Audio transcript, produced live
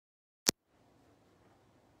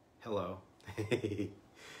Hello.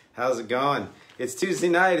 How's it going? It's Tuesday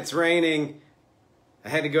night. It's raining. I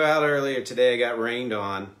had to go out earlier today. I got rained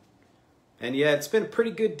on. And yeah, it's been a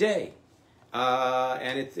pretty good day.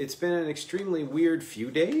 And it's been an extremely weird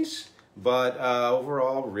few days, but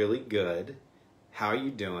overall really good. How are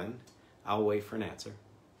you doing? I'll wait for an answer.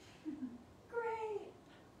 Great.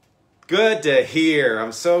 Good to hear.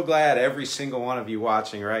 I'm so glad every single one of you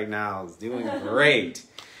watching right now is doing great.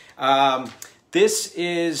 This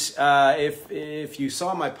is, if you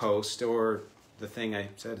saw my post or the thing I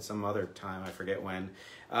said at some other time, I forget when,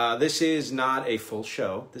 this is not a full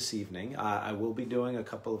show this evening. I will be doing a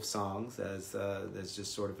couple of songs as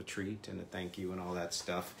just sort of a treat and a thank you and all that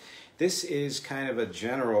stuff. This is kind of a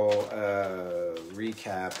general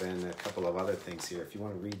recap and a couple of other things here. If you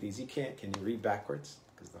want to read these, you can. Can you read backwards?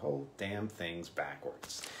 Because the whole damn thing's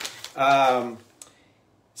backwards.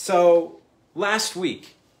 So last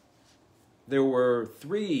week, there were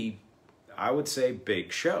three, I would say,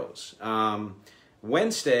 big shows.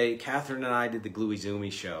 Wednesday, Catherine and I did the Gluey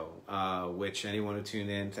Zoomy show, which anyone who tuned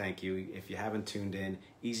in, thank you. If you haven't tuned in,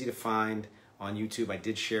 easy to find on YouTube. I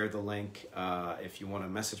did share the link. If you want to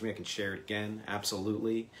message me, I can share it again.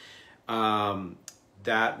 Absolutely.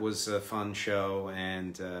 That was a fun show,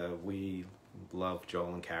 and we love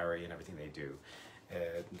Joel and Carrie and everything they do.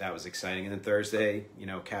 That was exciting. And then Thursday, you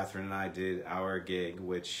know, Catherine and I did our gig,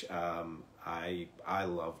 which I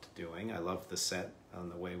loved doing. I loved the set and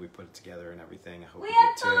the way we put it together and everything. I hope you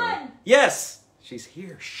did too. Fun. Yes, she's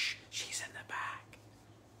here. Shh, she's in the back.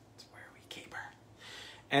 That's where we keep her.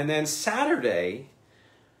 And then Saturday,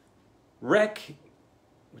 Rec,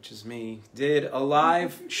 which is me, did a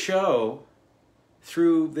live show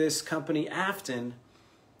through this company Afton.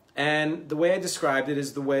 And the way I described it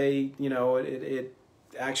is the way, you know, it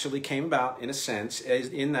actually came about in a sense, is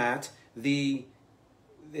in that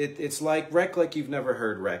it's like Rec like you've never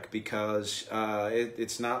heard Rec, because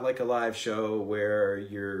it's not like a live show where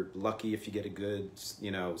you're lucky if you get a good,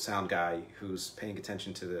 you know, sound guy who's paying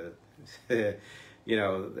attention to the, you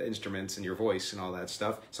know, the instruments and your voice and all that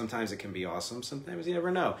stuff. Sometimes it can be awesome. Sometimes you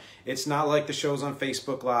never know. It's not like the shows on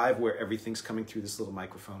Facebook Live where everything's coming through this little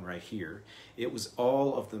microphone right here. It was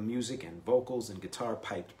all of the music and vocals and guitar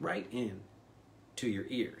piped right in to your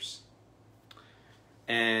ears.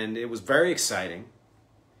 And it was very exciting.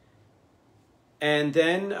 And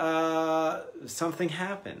then something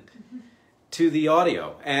happened to the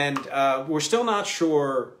audio. And we're still not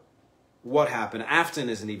sure what happened. Afton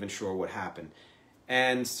isn't even sure what happened.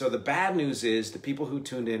 And so the bad news is the people who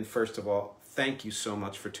tuned in, first of all, thank you so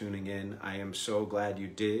much for tuning in. I am so glad you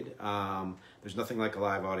did. There's nothing like a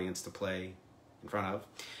live audience to play in front of.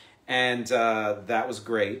 And that was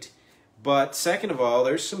great. But second of all,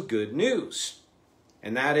 there's some good news.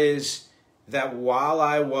 And that is that while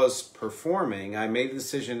I was performing, I made the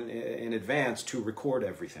decision in advance to record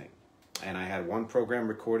everything. And I had one program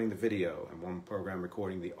recording the video and one program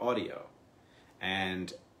recording the audio.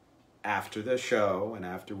 And after the show, and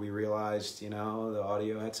after we realized, you know, the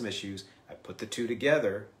audio had some issues, I put the two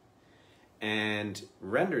together and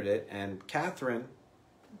rendered it. And Catherine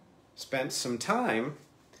spent some time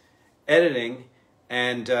editing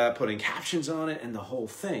and putting captions on it and the whole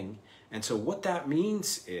thing. And so what that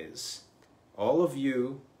means is all of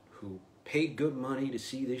you who paid good money to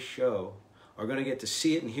see this show are going to get to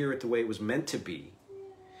see it and hear it the way it was meant to be.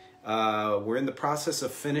 We're in the process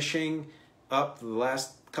of finishing up the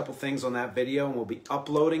last couple things on that video, and we'll be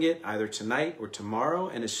uploading it either tonight or tomorrow.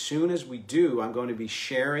 And as soon as we do, I'm going to be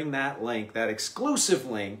sharing that link, that exclusive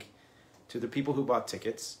link, to the people who bought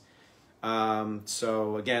tickets.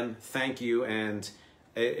 So again, thank you. And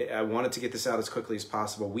I wanted to get this out as quickly as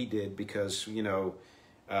possible. We did, because, you know,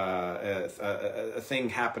 a thing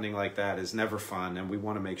happening like that is never fun, and we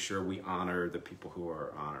want to make sure we honor the people who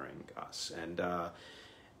are honoring us.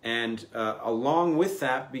 And along with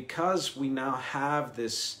that, because we now have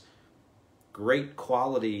this great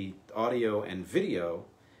quality audio and video,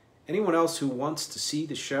 anyone else who wants to see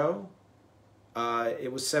the show,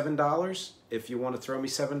 it was $7. If you want to throw me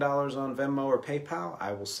 $7 on Venmo or PayPal,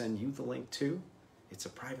 I will send you the link too. It's a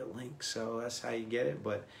private link, so that's how you get it.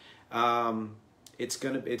 But it's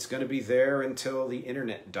gonna be there until the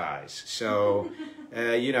internet dies. So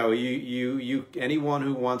you know, you anyone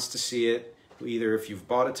who wants to see it, either if you've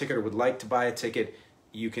bought a ticket or would like to buy a ticket,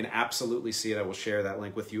 you can absolutely see it. I will share that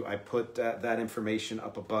link with you. I put that information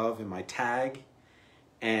up above in my tag,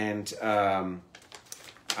 and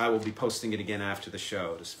I will be posting it again after the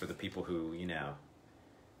show, just for the people who, you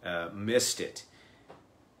know, missed it.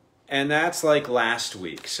 And that's like last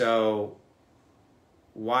week. So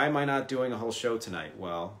why am I not doing a whole show tonight?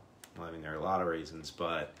 Well, I mean, there are a lot of reasons,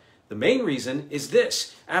 but The main reason is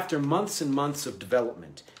this. After months and months of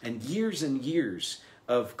development and years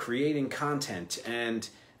of creating content, and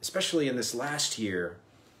especially in this last year,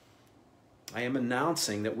 I am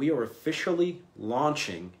announcing that we are officially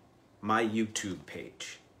launching my YouTube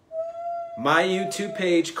page. My YouTube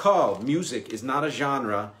page called Music is Not a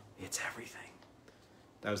Genre, It's Everything.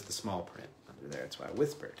 That was the small print under there. That's why I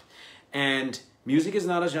whispered. And Music is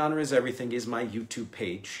Not a Genre, It's Everything is my YouTube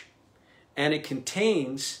page. And it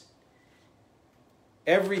contains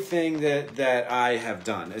everything that I have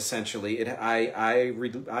done, essentially. I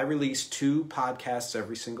release 2 podcasts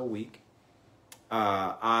every single week.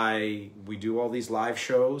 We do all these live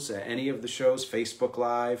shows. Any of the shows, Facebook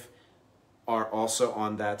Live, are also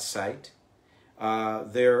on that site.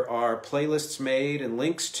 There are playlists made and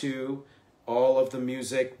links to all of the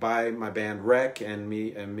music by my band Rec and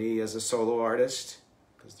me as a solo artist,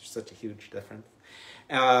 because there's such a huge difference.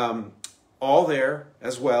 All there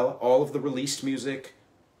as well, all of the released music,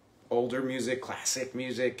 older music, classic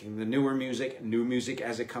music, and the newer music, new music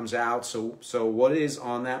as it comes out. So what is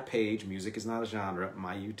on that page, Music is Not a Genre,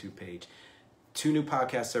 my YouTube page, 2 new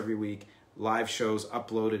podcasts every week, live shows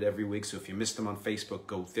uploaded every week. So if you missed them on Facebook,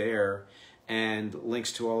 go there. And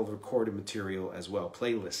links to all the recorded material as well,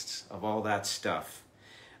 playlists of all that stuff.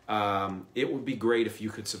 It would be great if you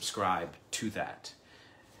could subscribe to that.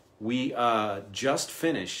 We just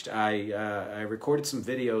finished. I recorded some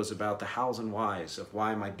videos about the hows and whys of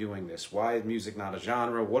why am I doing this? Why is music not a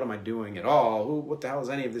genre? What am I doing at all? What the hell does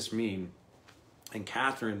any of this mean? And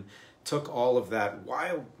Catherine took all of that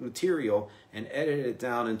wild material and edited it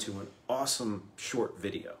down into an awesome short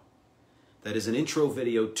video. That is an intro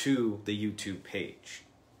video to the YouTube page.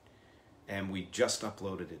 And we just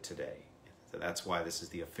uploaded it today. So that's why this is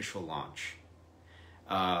the official launch.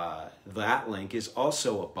 That link is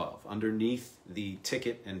also above. Underneath the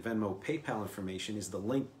ticket and Venmo PayPal information is the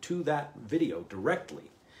link to that video directly.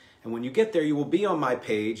 And when you get there, you will be on my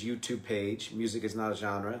page, YouTube page, Music is Not a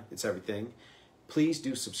Genre, It's Everything. Please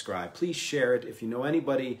do subscribe. Please share it. If you know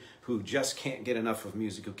anybody who just can't get enough of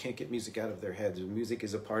music, who can't get music out of their heads, who music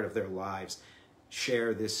is a part of their lives,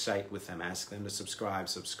 share this site with them. Ask them to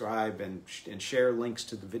subscribe, and share links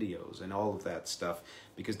to the videos and all of that stuff,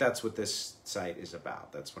 because that's what this site is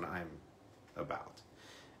about. That's what I'm about.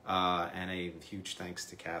 And a huge thanks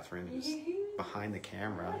to Catherine, who's behind the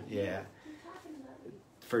camera. Yeah.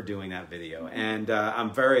 For doing that video. And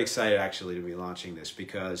I'm very excited actually to be launching this,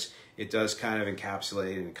 because it does kind of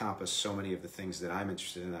encapsulate and encompass so many of the things that I'm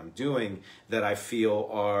interested in, I'm doing, that I feel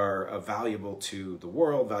are valuable to the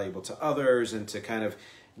world, valuable to others, and to kind of,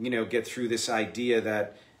 you know, get through this idea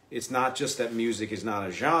that it's not just that music is not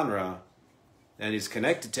a genre and is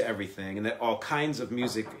connected to everything, and that all kinds of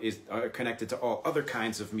music are connected to all other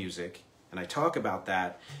kinds of music, and I talk about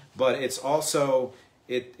that, but it's also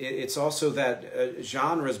that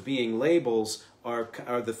genres being labels are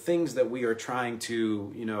the things that we are trying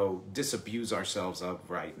to, you know, disabuse ourselves of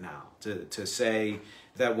right now. To say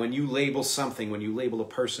that when you label something, when you label a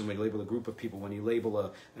person, when you label a group of people, when you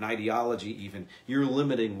label an ideology even, you're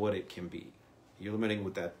limiting what it can be. You're limiting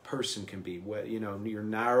what that person can be. What, you know, you're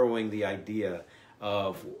narrowing the idea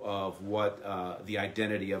of what the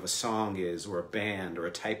identity of a song is, or a band, or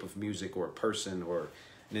a type of music, or a person, or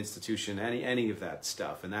an institution, any of that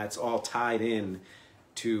stuff. And that's all tied in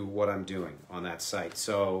to what I'm doing on that site.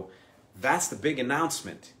 So that's the big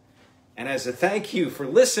announcement. And as a thank you for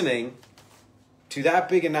listening to that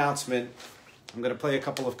big announcement, I'm going to play a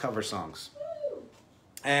couple of cover songs.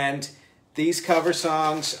 And these cover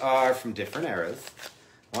songs are from different eras.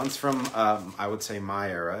 One's from, I would say, my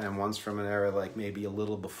era, and one's from an era like maybe a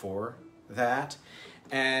little before that.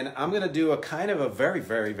 And I'm going to do a kind of a very,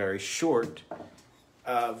 very, very short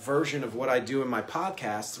version of what I do in my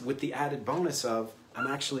podcasts, with the added bonus of I'm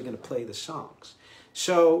actually going to play the songs.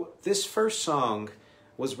 So this first song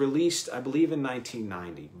was released, I believe, in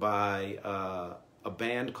 1990 by a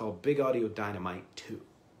band called Big Audio Dynamite 2,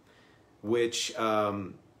 which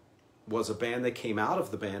was a band that came out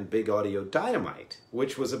of the band Big Audio Dynamite,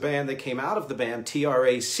 which was a band that came out of the band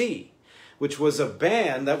TRAC, which was a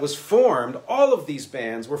band that was formed, all of these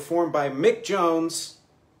bands were formed by Mick Jones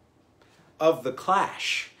of The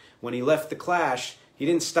Clash. When he left The Clash, he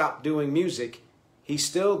didn't stop doing music. He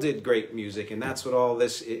still did great music, and that's what all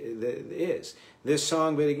this is. This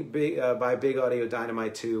song by Big Audio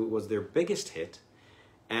Dynamite 2 was their biggest hit,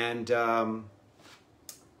 and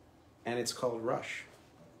it's called Rush.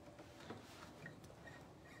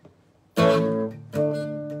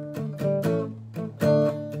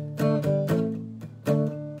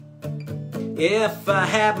 If I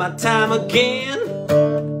had my time again,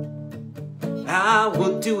 I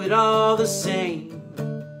would do it all the same.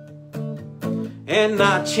 and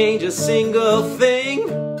not change a single thing,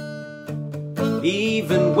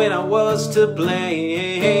 even when I was to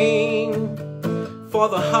blame for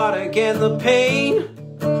the heartache and the pain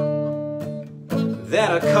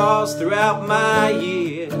that I caused throughout my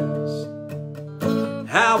years.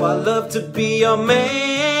 How I love to be your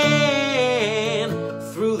man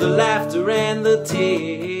through the laughter and the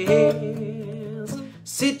tears.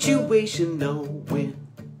 Situation no win,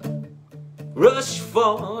 rush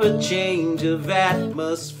for a change of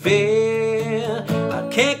atmosphere. I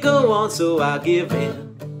can't go on, so I give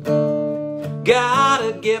in.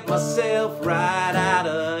 Gotta get myself right out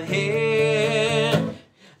of here.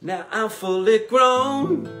 Now I'm fully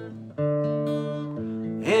grown,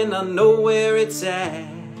 and I know where it's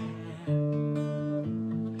at.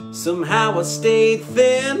 Somehow I stayed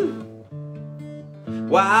thin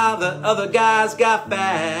while the other guys got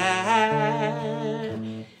fat.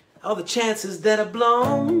 All the chances that I've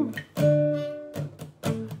blown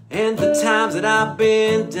and the times that I've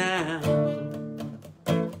been down,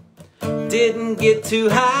 didn't get too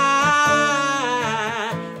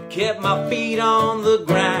high, kept my feet on the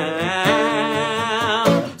ground.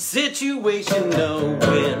 Situation no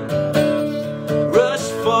win, rush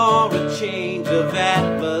for a change of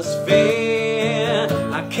atmosphere.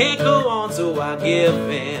 I can't go on, so I give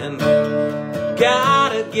in.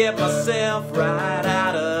 Gotta get myself right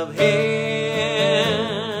out of here.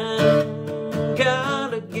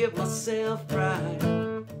 Gotta get myself right.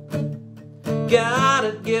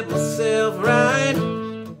 Gotta get myself right.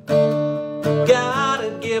 Gotta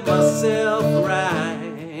get myself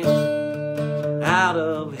right out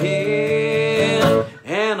of here.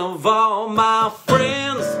 And of all my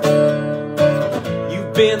friends,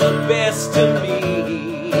 you've been the best to me.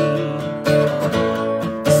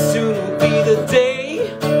 Soon will be the day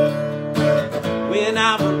when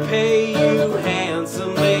I repay you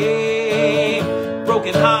handsomely.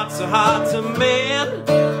 Broken hearts are hard to mend.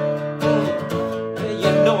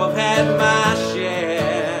 You know I've had my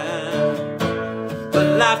share, but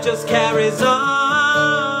life just carries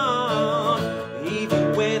on,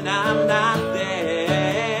 even when I'm not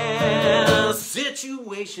there.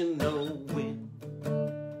 Situation no win,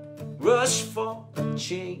 rush for a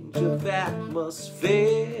change of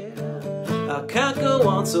atmosphere. I can't go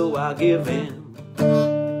on, so I give in.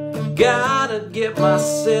 Gotta get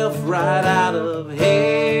myself right out of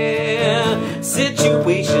here.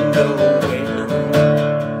 Situation no win,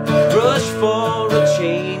 rush for a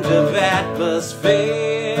change of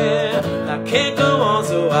atmosphere. I can't go on,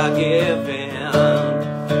 so I give in.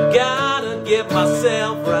 Gotta get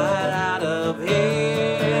myself right out of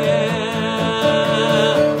here.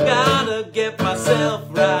 Gotta get myself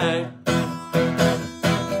right.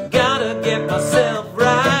 Gotta get myself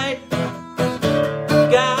right.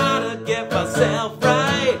 Gotta get myself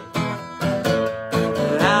right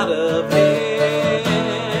out of here.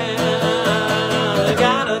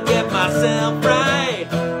 Gotta get myself right.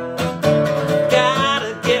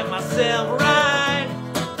 Gotta get myself right.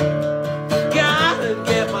 Gotta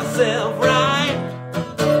get myself right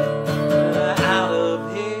out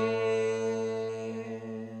of here.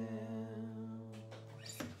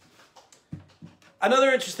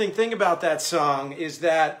 Another interesting thing about that song is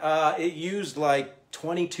that it used like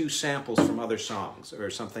 22 samples from other songs or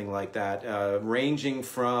something like that, ranging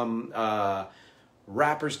from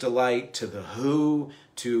Rapper's Delight to The Who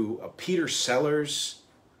to Peter Sellers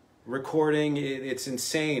recording. It's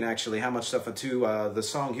insane, actually, how much stuff to the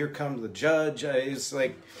song Here Comes the Judge. It's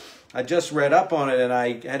like, I just read up on it, and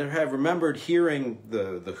I had remembered hearing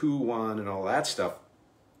the Who one and all that stuff,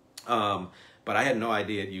 but I had no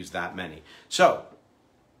idea it used that many. So,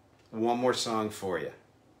 one more song for you.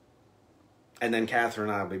 And then Catherine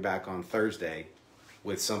and I will be back on Thursday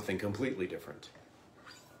with something completely different.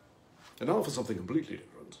 And now for something completely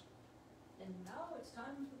different. And now it's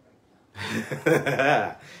time for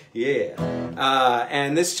breakdown. Yeah.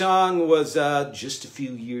 And this song was just a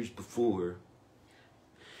few years before.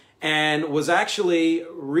 And was actually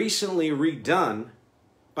recently redone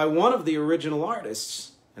by one of the original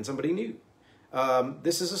artists and somebody new.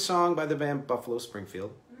 This is a song by the band Buffalo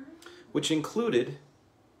Springfield, which included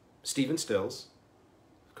Stephen Stills,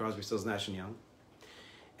 Crosby, Stills, Nash & Young.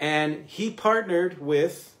 And he partnered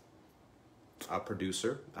with a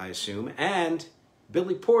producer, I assume, and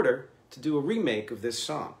Billy Porter to do a remake of this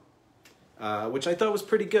song, which I thought was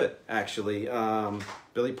pretty good, actually.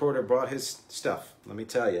 Billy Porter brought his stuff, let me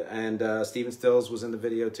tell you. And Stephen Stills was in the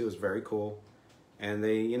video, too. It was very cool. And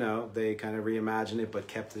they, you know, they kind of reimagined it, but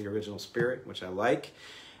kept the original spirit, which I like.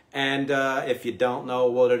 And if you don't know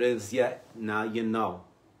what it is yet, now you know.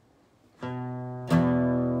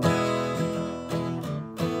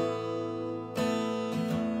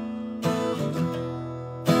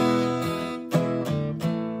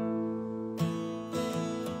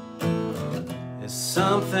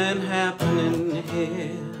 something happening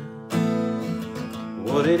here.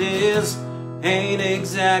 What it is ain't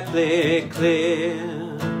exactly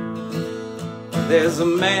clear. There's a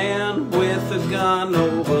man with a gun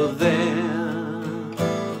over there,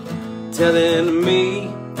 telling me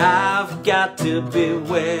I've got to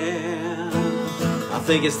beware. I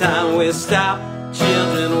think it's time we stop.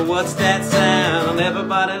 Children, what's that sound?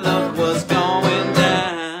 Everybody look what's going down.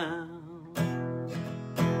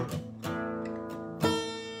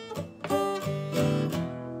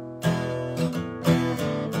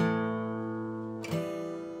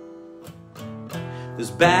 There's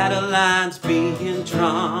battle lines being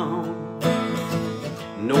drawn.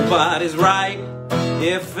 Nobody's right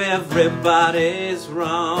if everybody's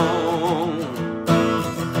wrong.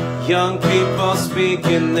 Young people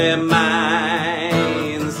speaking their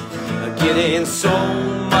minds, getting so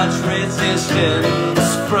much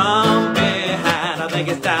resistance from behind. I think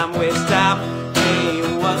it's time we stop. Hey,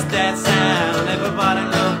 what's that sound? Everybody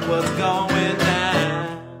look what's going down.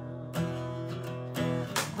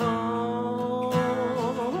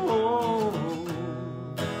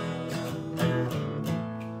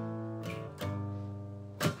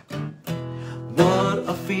 What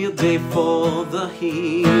a field day for the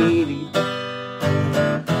heat.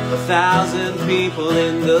 1,000 people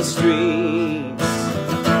in the streets,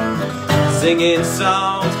 singing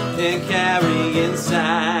songs and carrying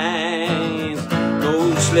signs.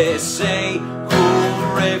 Mostly say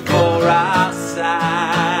hooray for our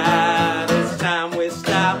side. It's time we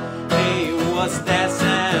stop. Hey, what's that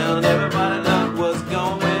sound? Everybody look what's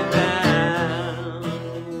going down.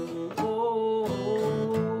 Oh.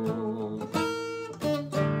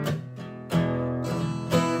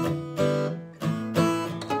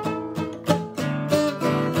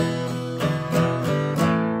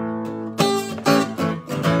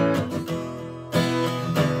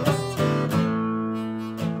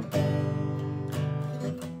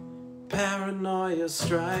 Paranoia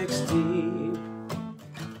strikes deep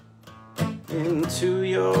into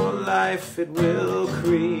your life, it will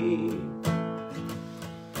creep.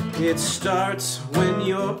 It starts when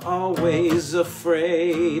you're always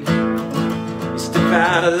afraid. You step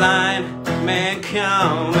out of line, man,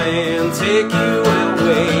 come and take you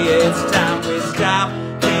away. It's time we stop.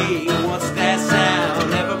 Hey, what's that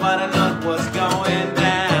sound? Everybody look what's going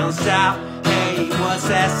down. Stop. Hey, what's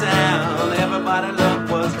that sound? Everybody look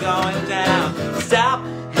what's going down. Stop.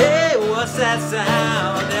 Hey, what's that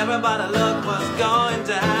sound? Everybody look what's going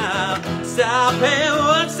down. Stop. Hey,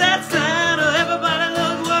 what's that sound? Everybody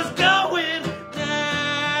look what's going down.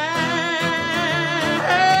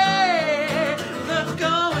 Hey, what's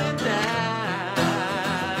going down.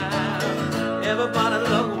 Everybody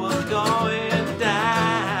look what's going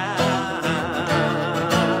down.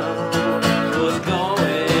 What's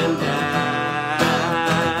going down.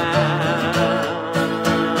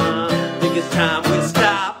 I think it's time we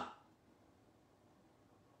stop.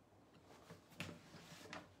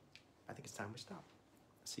 I think it's time we stop.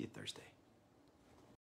 See you Thursday.